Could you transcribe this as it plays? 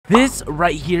This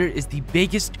right here is the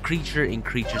biggest creature in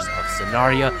Creatures of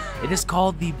Sonaria. It is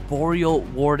called the Boreal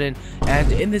Warden, and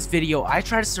in this video I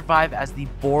try to survive as the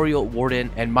Boreal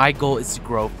Warden, and my goal is to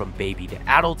grow from baby to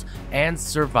adult and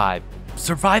survive.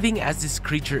 Surviving as this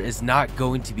creature is not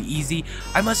going to be easy.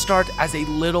 I must start as a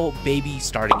little baby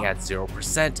starting at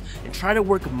 0% and try to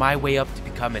work my way up to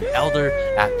become an elder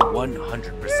at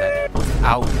 100%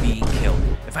 without being killed.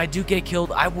 If I do get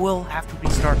killed, I will have to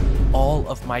restart all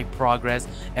of my progress,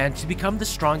 and to become the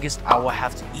strongest I will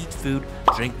have to eat food,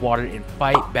 drink water, and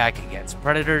fight back against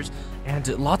predators. And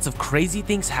lots of crazy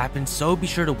things happen, so be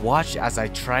sure to watch as I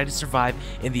try to survive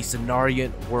in the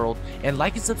Sonarian world, and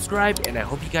like and subscribe, and I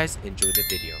hope you guys enjoy the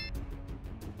video.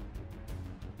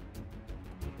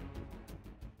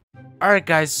 Alright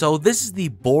guys, so this is the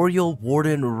Boreal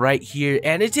Warden right here,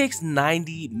 and it takes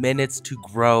 90 minutes to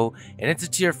grow, and it's a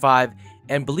tier 5,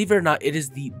 and believe it or not, it is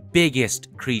the biggest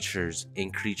creatures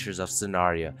in Creatures of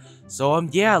Sonaria. So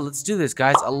yeah, let's do this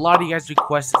guys. A lot of you guys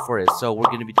requested for it, so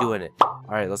we're gonna be doing it.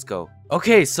 Alright, let's go.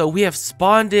 Okay, so we have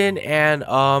spawned in, and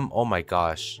oh my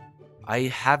gosh. I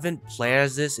haven't played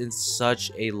as this in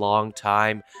such a long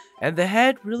time, and the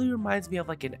head really reminds me of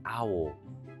like an owl.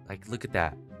 Like, look at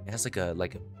that. It has like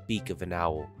a beak of an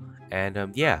owl, and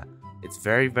yeah, it's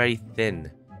very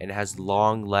thin, and it has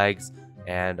long legs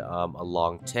and a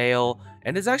long tail,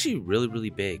 and it's actually really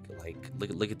big. Like,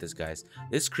 look at this guys.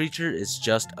 This creature is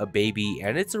just a baby,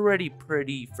 and it's already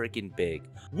pretty freaking big.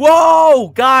 Whoa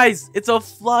guys, it's a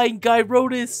flying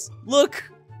Gyrotis.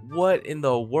 Look, what in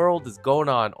the world is going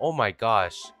on? Oh my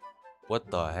gosh, what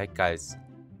the heck guys,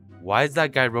 why is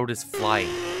that Gyrotis flying?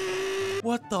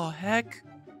 What the heck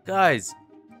guys?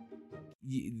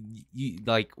 You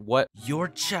like, what? Your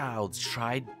child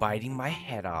tried biting my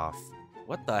head off.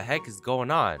 What the heck is going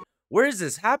on? Where is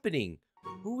this happening?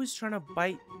 Who is trying to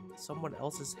bite someone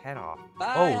else's head off?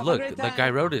 Bye, oh look, the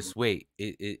Gyrotis. Wait,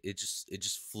 it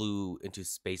just flew into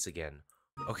space again.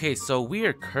 Okay, so we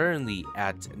are currently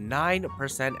at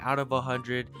 9% out of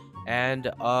 100,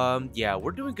 and yeah,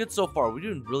 we're doing good so far. We're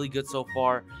doing really good so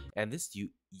far, and this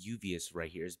Uvius right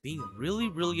here is being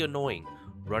really annoying,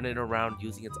 running around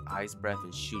using its ice breath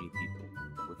and shooting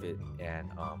people with it,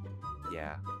 and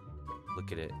yeah,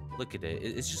 look at it,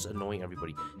 it's just annoying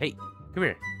everybody. Hey, come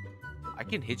here, I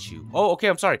can hit you. Oh, okay,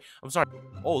 I'm sorry.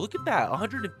 Oh, look at that,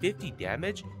 150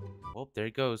 damage. Oh, there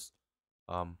it goes.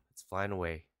 It's flying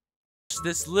away.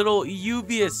 This little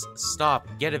Uvius, stop.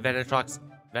 Get it, Venetrox,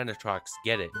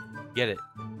 get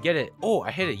it. Oh,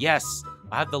 I hit it. Yes,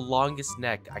 I have the longest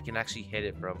neck. I can actually hit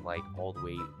it from like all the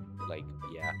way, like,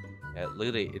 yeah,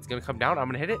 literally it's gonna come down. I'm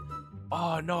gonna hit it.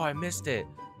 Oh no, I missed it.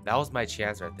 That was my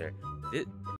chance right there.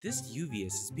 This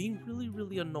Uvius is being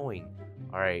really annoying.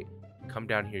 All right, come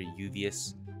down here,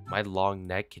 Uvius. My long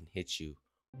neck can hit you.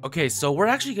 Okay, so we're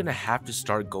actually gonna have to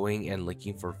start going and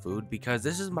looking for food, because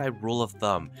this is my rule of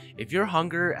thumb. If your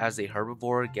hunger as a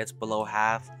herbivore gets below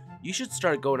half, you should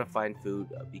start going to find food,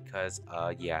 because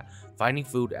yeah, finding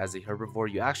food as a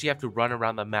herbivore, you actually have to run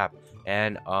around the map,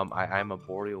 and I'm a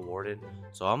Boreal Warden,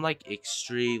 so I'm like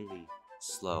extremely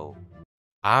slow.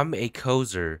 I'm a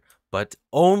cozer, but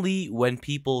only when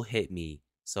people hit me.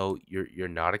 So you're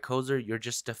not a cozer, you're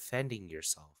just defending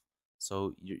yourself.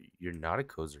 So you're not a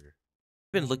cozer.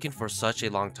 Been looking for such a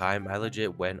long time. I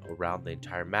legit went around the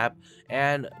entire map,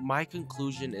 and my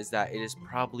conclusion is that it is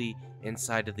probably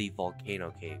inside of the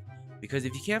volcano cave, because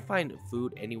if you can't find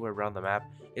food anywhere around the map,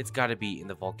 it's got to be in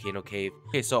the volcano cave.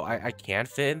 Okay, so I can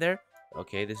fit in there.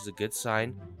 Okay, this is a good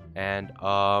sign. And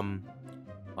oh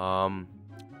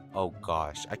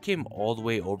gosh, I came all the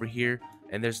way over here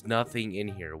and there's nothing in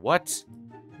here. What?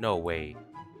 No way.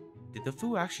 Did the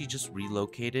food actually just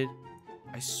relocated?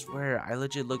 I swear, I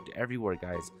legit looked everywhere,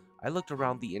 guys. I looked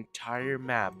around the entire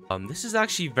map. This is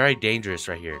actually very dangerous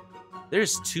right here.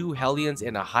 There's 2 Hellions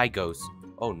and a high ghost.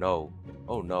 Oh no.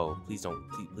 Oh no. Please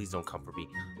don't come for me.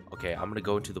 Okay, I'm gonna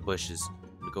go into the bushes.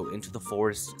 I'm gonna go into the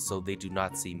forest so they do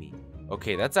not see me.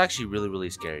 Okay, that's actually really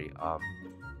scary.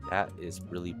 That is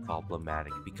really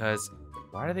problematic, because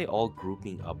why are they all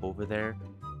grouping up over there?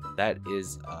 That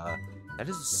is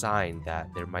a sign that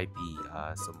there might be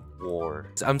some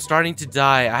war. I'm starting to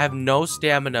die. I have no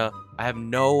stamina. I have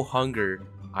no hunger.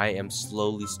 I am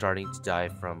slowly starting to die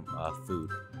from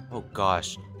food. Oh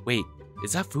gosh. Wait,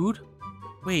 is that food?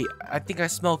 Wait, I think I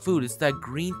smell food. It's that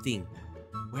green thing.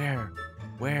 Where?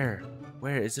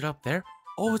 Is it up there?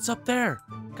 Oh, it's up there.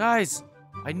 Guys,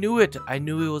 I knew it. I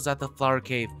knew it was at the flower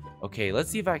cave. Okay, let's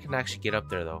see if I can actually get up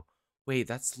there though. Wait,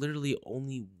 that's literally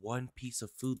only 1 piece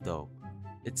of food though.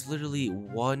 It's literally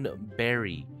 1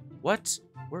 berry. What?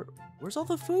 Where's all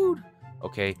the food?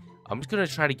 Okay, I'm just gonna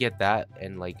try to get that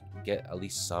and like get at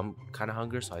least some kind of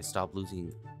hunger so I stop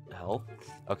losing health.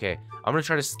 Okay, I'm gonna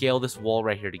try to scale this wall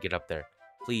right here to get up there.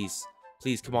 Please,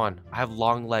 please, come on. I have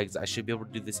long legs. I should be able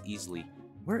to do this easily.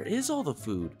 Where is all the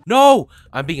food? No!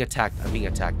 I'm being attacked. I'm being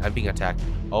attacked. I'm being attacked.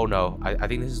 Oh no. I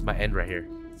think this is my end right here.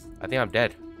 I think I'm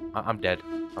dead. I'm dead.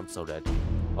 I'm so dead.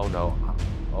 Oh no.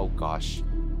 Oh gosh.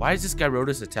 Why is this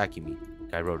Gyrotus attacking me?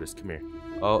 Gyrotus, come here.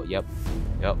 Oh, yep.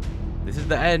 Yep. This is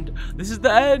the end. This is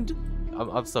the end.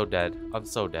 I'm so dead. I'm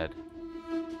so dead.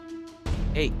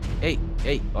 Hey, hey,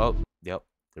 hey. Oh, yep.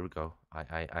 There we go.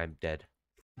 I'm dead.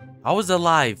 I was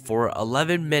alive for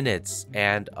 11 minutes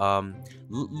and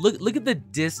look at the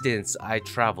distance I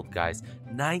traveled, guys.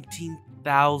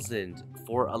 19,000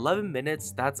 for 11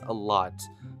 minutes. That's a lot.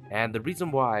 And the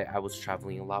reason why I was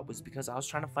traveling a lot was because I was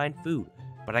trying to find food,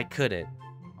 but I couldn't.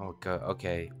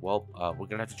 Okay. Well, we're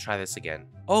gonna have to try this again.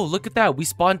 Oh, look at that. We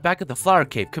spawned back at the flower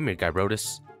cave. Come here,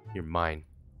 Gyrotus. You're mine.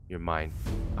 You're mine.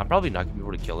 I'm probably not gonna be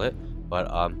able to kill it,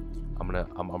 but I'm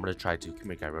gonna try to. Come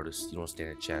here, Gyrotus. You don't stand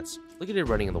a chance. Look at it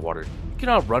running in the water. You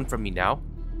cannot run from me now.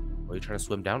 Are you trying to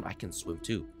swim down? I can swim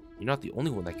too. You're not the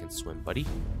only one that can swim, buddy.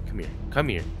 Come here. Come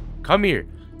here. Come here.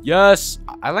 Yes.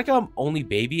 I like how I'm only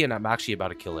baby and I'm actually about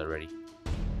to kill it already.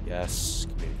 Yes.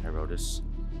 Come here, Gyrotus.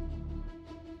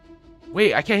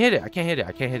 Wait, I can't hit it. I can't hit it.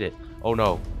 I can't hit it. Oh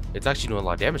no. It's actually doing a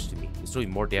lot of damage to me. It's doing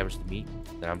more damage to me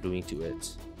than I'm doing to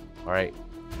it. Alright.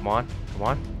 Come on. Come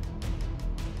on.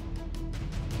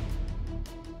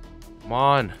 Come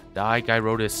on. Die,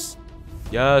 Gyrotus.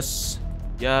 Yes.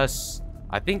 Yes.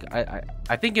 I think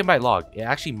it might log. It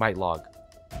actually might log.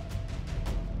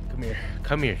 Come here.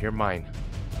 Come here. You're mine.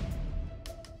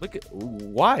 Look at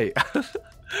why?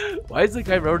 Why is the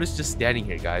Gyrotus just standing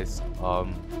here, guys?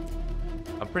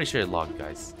 I'm pretty sure it logged,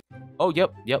 guys. Oh,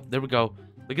 yep, there we go.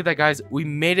 Look at that, guys. We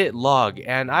made it log,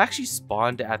 and I actually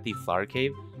spawned at the flower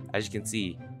cave. As you can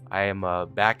see, I am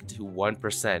back to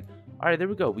 1%. All right, there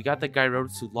we go. We got the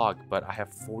Gyrotus to log, but I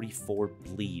have 44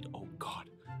 bleed. Oh God,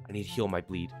 I need to heal my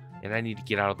bleed, and I need to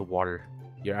get out of the water.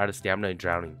 You're out of stamina and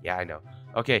drowning. Yeah, I know.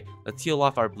 Okay, let's heal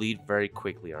off our bleed very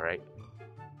quickly. All right.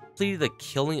 Completed the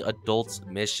killing adults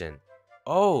mission.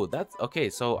 Oh, that's okay.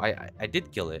 So I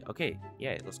did kill it. Okay,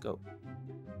 yeah, let's go.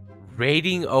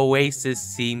 Raiding Oasis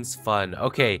seems fun.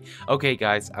 Okay,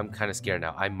 guys, I'm kind of scared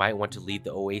now. I might want to leave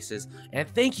the Oasis. And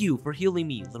thank you for healing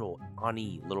me, little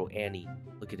Annie, little Annie.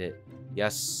 Look at it.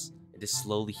 Yes, it is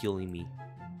slowly healing me.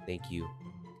 Thank you.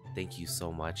 Thank you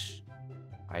so much.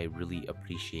 I really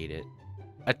appreciate it.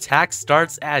 Attack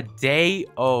starts at day.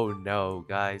 Oh no,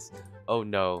 guys. Oh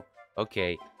no.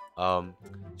 Okay.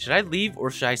 Should I leave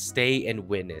or should I stay and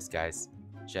witness, guys?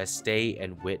 Should I stay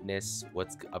and witness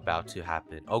what's about to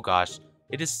happen? Oh gosh,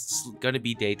 it is gonna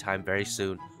be daytime very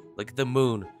soon. Look at the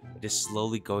moon. It is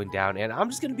slowly going down, and I'm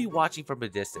just gonna be watching from a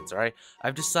distance. All right.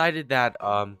 I've decided that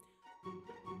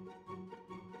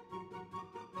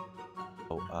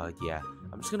yeah.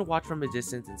 I'm just gonna watch from a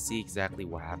distance and see exactly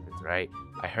what happens. Right.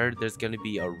 I heard there's gonna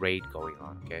be a raid going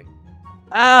on. Okay.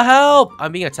 Ah, help!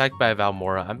 I'm being attacked by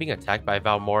Valmora. I'm being attacked by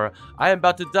Valmora. I am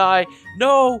about to die.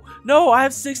 No, I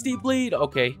have 60 bleed.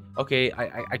 Okay,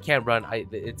 I can't run.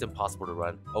 It's impossible to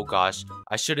run. Oh gosh,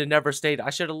 I should have never stayed. I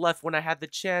should have left when I had the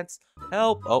chance.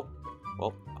 Help! Oh,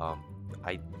 well,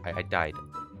 I died.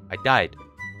 I died.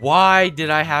 Why did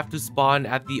I have to spawn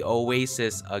at the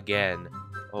Oasis again?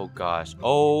 Oh gosh.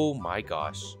 Oh my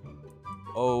gosh.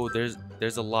 Oh,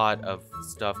 there's a lot of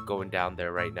stuff going down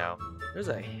there right now. There's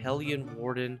a Hellion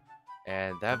Warden,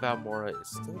 and that Valmora is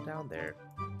still down there.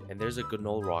 And there's a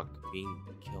Gnoll Rock being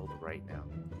killed right now.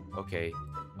 Okay,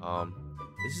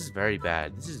 this is very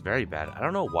bad. This is very bad. I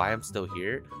don't know why I'm still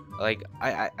here. Like,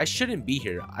 I shouldn't be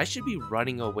here. I should be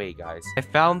running away, guys. I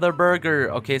found the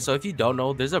burger. Okay, so if you don't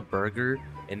know, there's a burger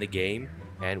in the game.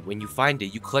 And when you find it,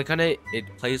 you click on it, it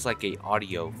plays like a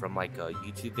audio from like a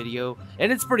YouTube video.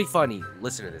 And it's pretty funny.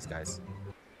 Listen to this, guys.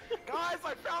 Guys,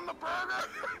 I found the burger!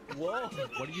 Whoa!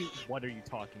 What are you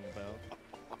talking about?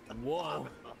 Whoa!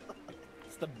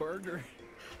 It's the burger.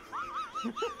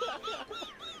 Look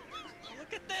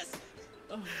at this!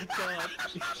 Oh my god.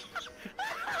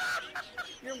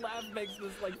 Your laugh makes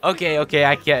this like... Okay,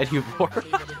 I can't anymore.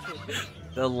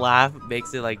 The laugh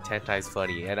makes it like 10 times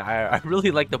funny. And I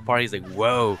really like the part. He's like,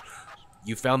 whoa,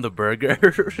 you found the burger?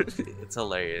 It's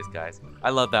hilarious, guys. I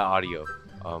love that audio.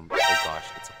 Oh gosh,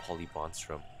 it's a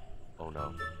polybonstrum. Oh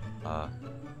no.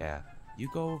 Yeah. You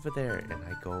go over there and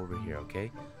I go over here,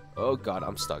 okay? Oh god,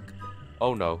 I'm stuck.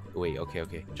 Oh no. Wait, okay.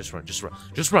 Just run.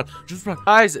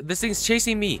 Guys, this thing's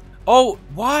chasing me. Oh,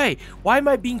 why? Why am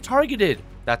I being targeted?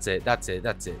 That's it.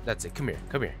 Come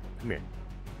here.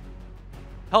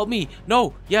 Help me.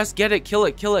 No. Yes, get it. Kill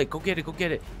it. Go get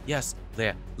it. Yes.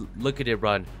 Yeah, look at it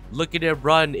run. Look at it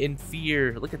run in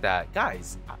fear. Look at that.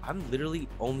 Guys, I'm literally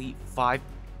only 5%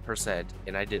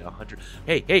 and I did 100.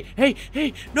 Hey, hey, hey,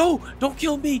 hey, no, don't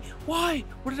kill me. Why?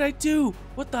 What did I do?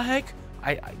 What the heck?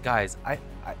 Guys, I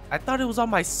thought it was on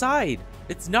my side.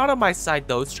 It's not on my side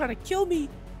though. It's trying to kill me.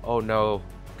 Oh no.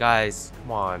 Guys,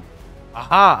 come on.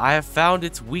 Aha, I have found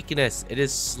its weakness. It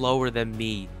is slower than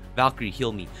me. Valkyrie,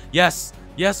 heal me. Yes,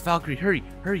 yes, Valkyrie, hurry,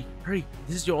 hurry, hurry.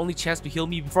 This is your only chance to heal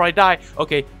me before I die.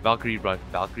 Okay, Valkyrie, run.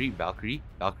 Valkyrie, Valkyrie,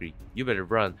 Valkyrie. You better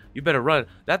run. You better run.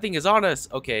 That thing is on us.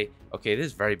 Okay, okay, this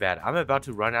is very bad. I'm about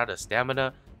to run out of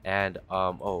stamina. And,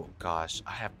 oh gosh,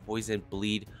 I have poison,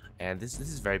 bleed. And this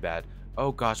is very bad.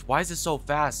 Oh gosh, why is this so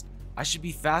fast? I should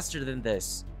be faster than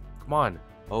this. Come on.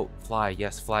 Oh, fly.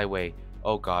 Yes, fly away.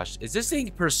 Oh gosh, is this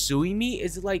thing pursuing me?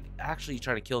 Is it like actually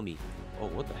trying to kill me? Oh,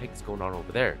 what the heck is going on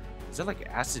over there? Is that like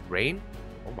acid rain?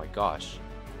 Oh my gosh,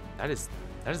 that is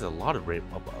a lot of rain.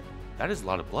 That is a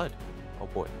lot of blood. Oh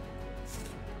boy.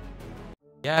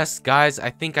 Yes, guys,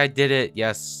 I think I did it.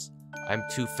 Yes, I'm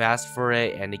too fast for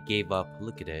it, and it gave up.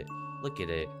 Look at it. Look at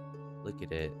it. Look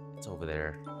at it. It's over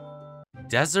there.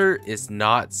 Desert is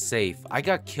not safe. I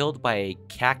got killed by a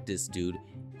cactus dude.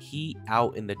 He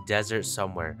out in the desert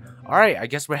somewhere. All right, I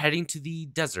guess we're heading to the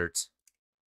desert.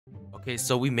 Okay,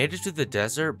 so we made it to the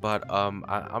desert, but I'm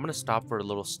gonna stop for a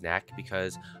little snack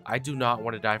because I do not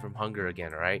want to die from hunger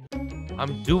again. All right,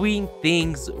 I'm doing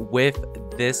things with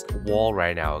this wall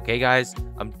right now. Okay, guys,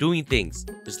 I'm doing things.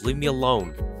 Just leave me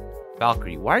alone.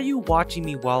 Valkyrie, why are you watching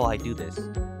me while I do this?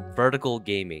 Vertical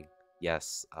gaming.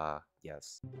 Yes.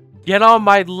 Yes. Get on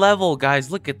my level,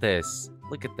 guys. Look at this.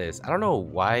 Look at this. I don't know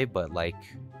why, but like,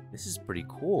 this is pretty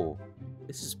cool.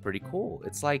 This is pretty cool.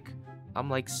 It's like I'm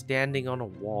like standing on a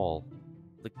wall.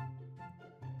 Look.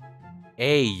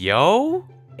 Hey, yo.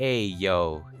 Hey,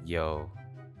 yo. Yo.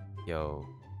 Yo.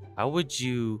 How would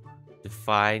you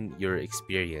define your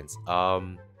experience?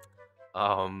 It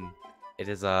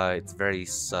is it's very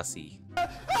sussy.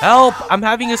 Help! I'm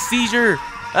having a seizure.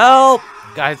 Help!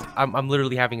 Guys, I'm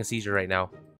literally having a seizure right now.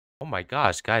 Oh my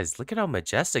gosh, guys, look at how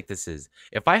majestic this is.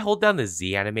 If I hold down the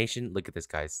Z animation, look at this,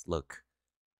 guys. Look.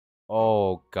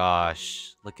 Oh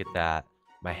gosh, look at that.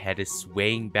 My head is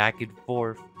swaying back and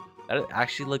forth. That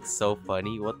actually looks so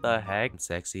funny. What the heck? I'm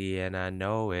sexy and I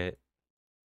know it.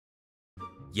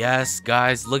 Yes,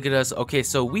 guys, look at us. Okay,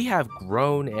 so we have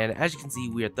grown, and as you can see,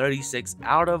 we are 36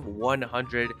 out of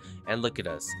 100. And look at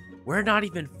us. We're not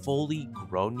even fully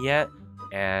grown yet.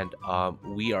 And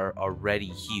we are already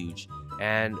huge,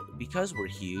 and because we're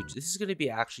huge, this is going to be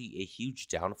actually a huge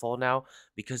downfall now,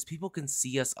 because people can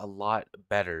see us a lot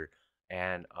better,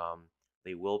 and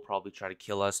they will probably try to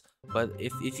kill us. But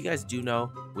if you guys do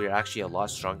know, we're actually a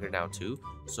lot stronger now too,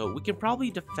 so we can probably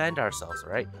defend ourselves.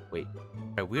 All right, wait.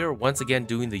 All right, we are once again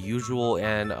doing the usual,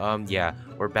 and yeah,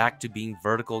 we're back to being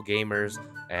vertical gamers.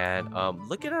 And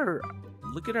look at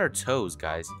our toes,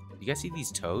 guys. You guys see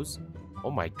these toes?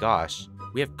 Oh my gosh.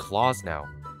 We have claws now,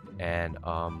 and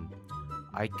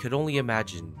I could only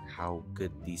imagine how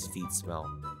good these feet smell.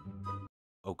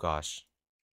 Oh gosh.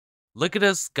 Look at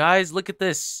us, guys. Look at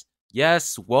this.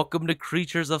 Yes, welcome to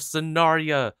Creatures of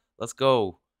Sonaria. Let's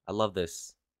go. I love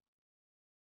this.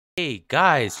 Hey,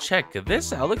 guys, check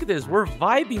this out. Look at this. We're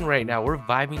vibing right now. We're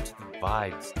vibing to the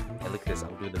vibes. Hey, look at this.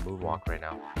 I'm doing the moonwalk right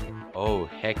now. Oh,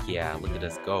 heck yeah. Look at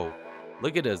us go.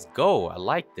 Look at us go. I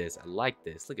like this. I like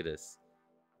this. Look at this.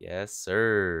 Yes,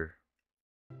 sir.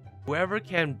 Whoever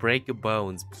can break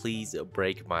bones, please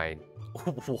break mine.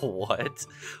 What?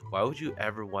 Why would you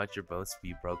ever want your bones to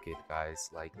be broken, guys?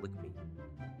 Like, look at me.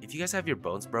 If you guys have your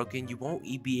bones broken, you won't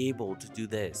be able to do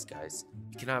this, guys.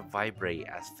 You cannot vibrate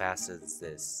as fast as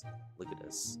this. Look at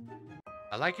this.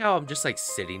 I like how I'm just like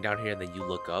sitting down here and then you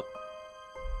look up.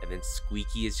 And then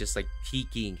Squeaky is just like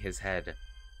peeking his head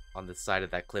on the side of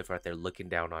that cliff right there, looking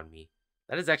down on me.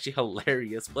 That is actually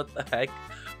hilarious. What the heck?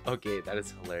 Okay, that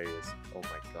is hilarious. Oh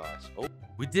my gosh. Oh,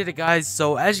 we did it, guys.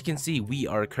 So as you can see, we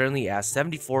are currently at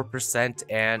 74%.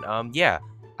 And yeah,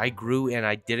 I grew and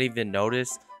I didn't even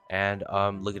notice. And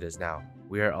look at us now.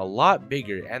 We are a lot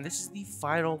bigger. And this is the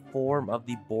final form of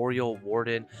the Boreal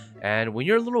Warden. And when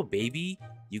you're a little baby,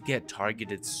 you get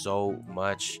targeted so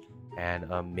much. And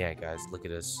man, guys, look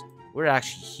at us. We're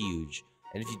actually huge.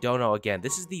 And if you don't know, again,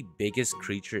 this is the biggest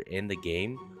creature in the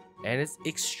game. And it's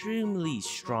extremely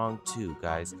strong too,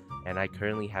 guys. And I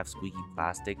currently have squeaky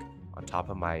plastic on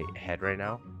top of my head right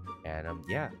now. And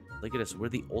yeah, look at us. We're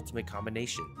the ultimate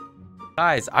combination.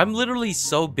 Guys, I'm literally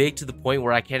so big to the point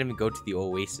where I can't even go to the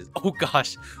oasis. Oh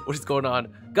gosh, what is going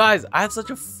on? Guys, I have such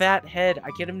a fat head.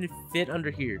 I can't even fit under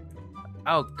here.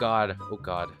 Oh god, oh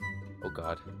god, oh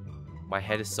god. My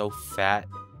head is so fat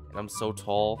and I'm so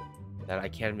tall that I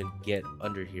can't even get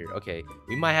under here. Okay,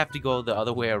 we might have to go the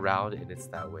other way around, and it's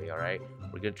that way, alright?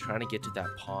 We're gonna try to get to that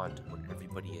pond where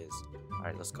everybody is.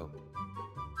 Alright, let's go.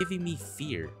 Giving me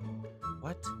fear.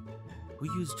 What? Who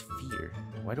used fear?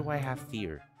 Why do I have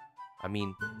fear? I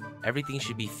mean, everything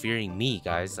should be fearing me,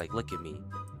 guys. Like, look at me.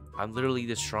 I'm literally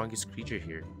the strongest creature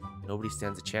here. Nobody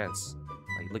stands a chance.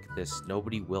 Like, look at this.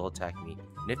 Nobody will attack me.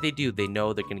 And if they do, they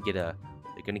know they're gonna get a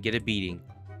beating.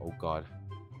 Oh god.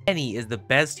 Penny is the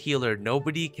best healer.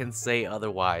 Nobody can say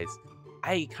otherwise.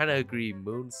 I kind of agree.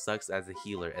 Moon sucks as a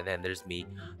healer. And then there's me.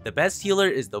 The best healer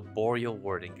is the Boreal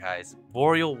Warden, guys.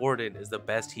 Boreal Warden is the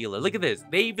best healer. Look at this.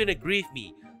 They even agree with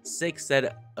me. Six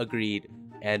said agreed.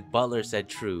 And Butler said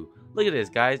true. Look at this,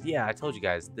 guys. Yeah, I told you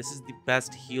guys. This is the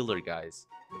best healer, guys.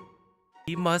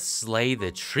 We must slay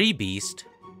the tree beast.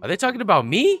 Are they talking about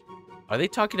me? Are they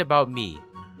talking about me?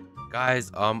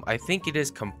 Guys, I think it is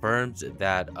confirmed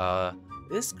that,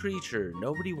 this creature,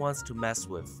 nobody wants to mess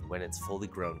with when it's fully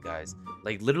grown, guys.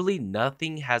 Like, literally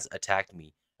nothing has attacked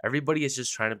me. Everybody is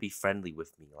just trying to be friendly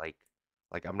with me. Like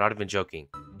I'm not even joking.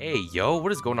 Hey, yo,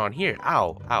 what is going on here?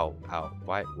 Ow, ow, ow.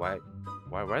 Why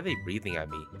are they breathing at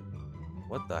me?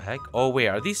 What the heck? Oh, wait,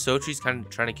 are these Sotries kind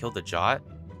of trying to kill the Jot?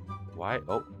 Why?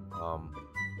 Oh,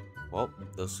 well,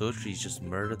 those Sotries just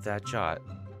murdered that Jot.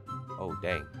 Oh,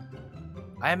 dang.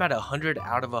 I am at 100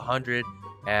 out of 100.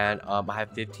 And I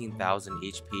have 15,000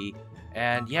 HP,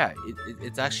 and yeah,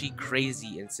 it's actually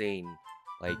crazy insane.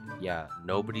 Like, yeah,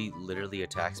 nobody literally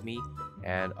attacks me,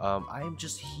 and I am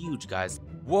just huge, guys.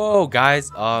 Whoa,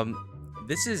 guys,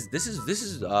 this is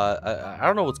I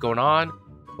don't know what's going on,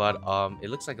 but it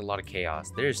looks like a lot of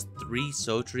chaos. There's 3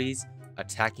 Sotries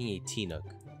attacking a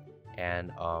T-Nook,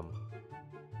 and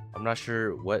I'm not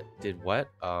sure what did what,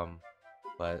 but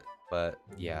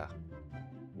yeah,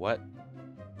 what?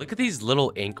 Look at these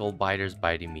little ankle biters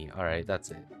biting me. Alright,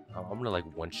 that's it. I'm gonna like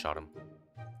one-shot them.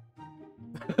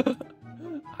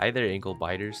 Hi there, ankle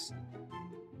biters.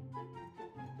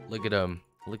 Look at them.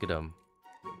 Look at them.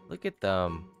 Look at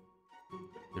them.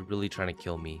 They're really trying to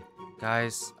kill me.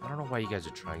 Guys, I don't know why you guys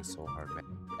are trying so hard, man.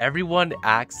 Everyone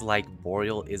acts like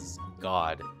Boreal is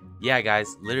God. Yeah,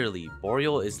 guys, literally.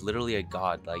 Boreal is literally a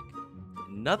god. Like,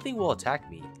 nothing will attack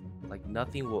me. Like,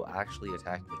 nothing will actually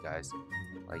attack me, guys.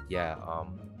 Like, yeah,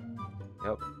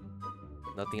 yep.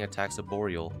 Nothing attacks a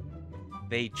Boreal.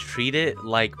 They treat it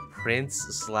like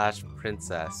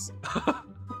prince/princess.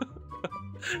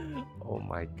 Oh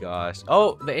my gosh.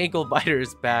 Oh, the ankle biter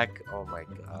is back. Oh my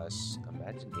gosh.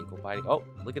 Imagine ankle biting. Oh,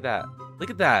 look at that. Look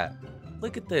at that.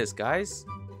 Look at this, guys.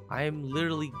 I am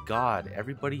literally God.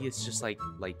 Everybody is just like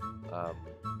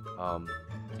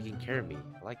taking care of me.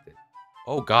 I like it.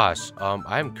 Oh gosh.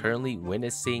 I am currently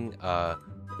witnessing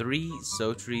 3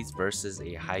 Sotries versus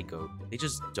a high goat. They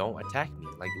just don't attack me.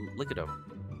 Like, look at them.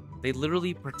 They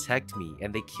literally protect me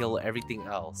and they kill everything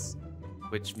else,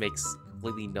 which makes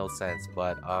completely no sense.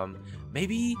 But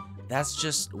maybe that's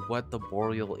just what the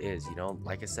Boreal is, you know?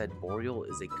 Like I said, Boreal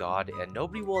is a god and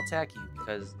nobody will attack you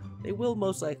because they will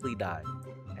most likely die.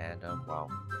 And wow.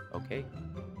 Okay.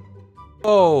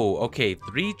 Oh, okay.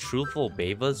 3 truthful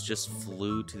Bevas just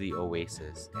flew to the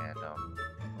oasis, and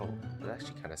oh, that's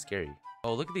actually kind of scary.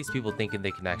 Oh, look at these people thinking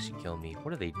they can actually kill me.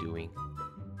 What are they doing?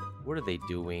 What are they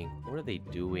doing? What are they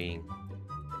doing?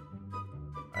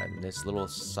 And this little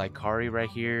Saikari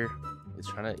right here is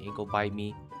trying to ankle bite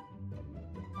me.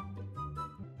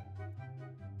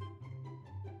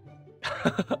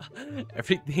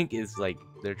 Everything is like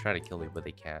they're trying to kill me, but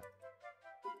they can't.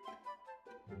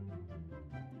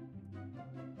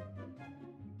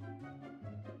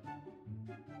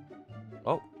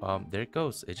 Oh, there it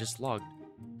goes. It just logged.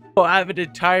 Oh, I have an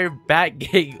entire bat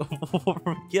gang.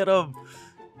 Get him.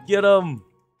 Get him.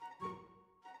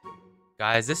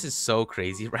 Guys, this is so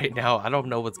crazy right now. I don't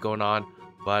know what's going on.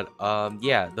 But,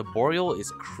 yeah, the Boreal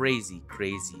is crazy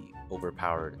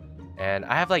overpowered. And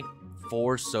I have, like,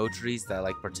 4 Sotries that,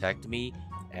 like, protect me.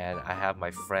 And I have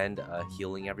my friend,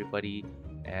 healing everybody.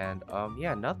 And,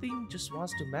 yeah, nothing just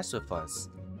wants to mess with us.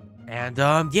 And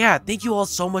yeah, thank you all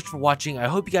so much for watching. I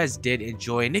hope you guys did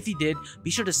enjoy, and if you did, be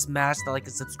sure to smash the like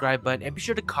and subscribe button, and be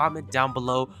sure to comment down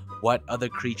below what other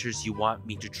creatures you want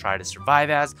me to try to survive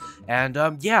as. And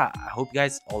yeah, I hope you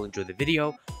guys all enjoyed the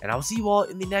video, and I will see you all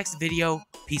in the next video.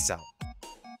 Peace out.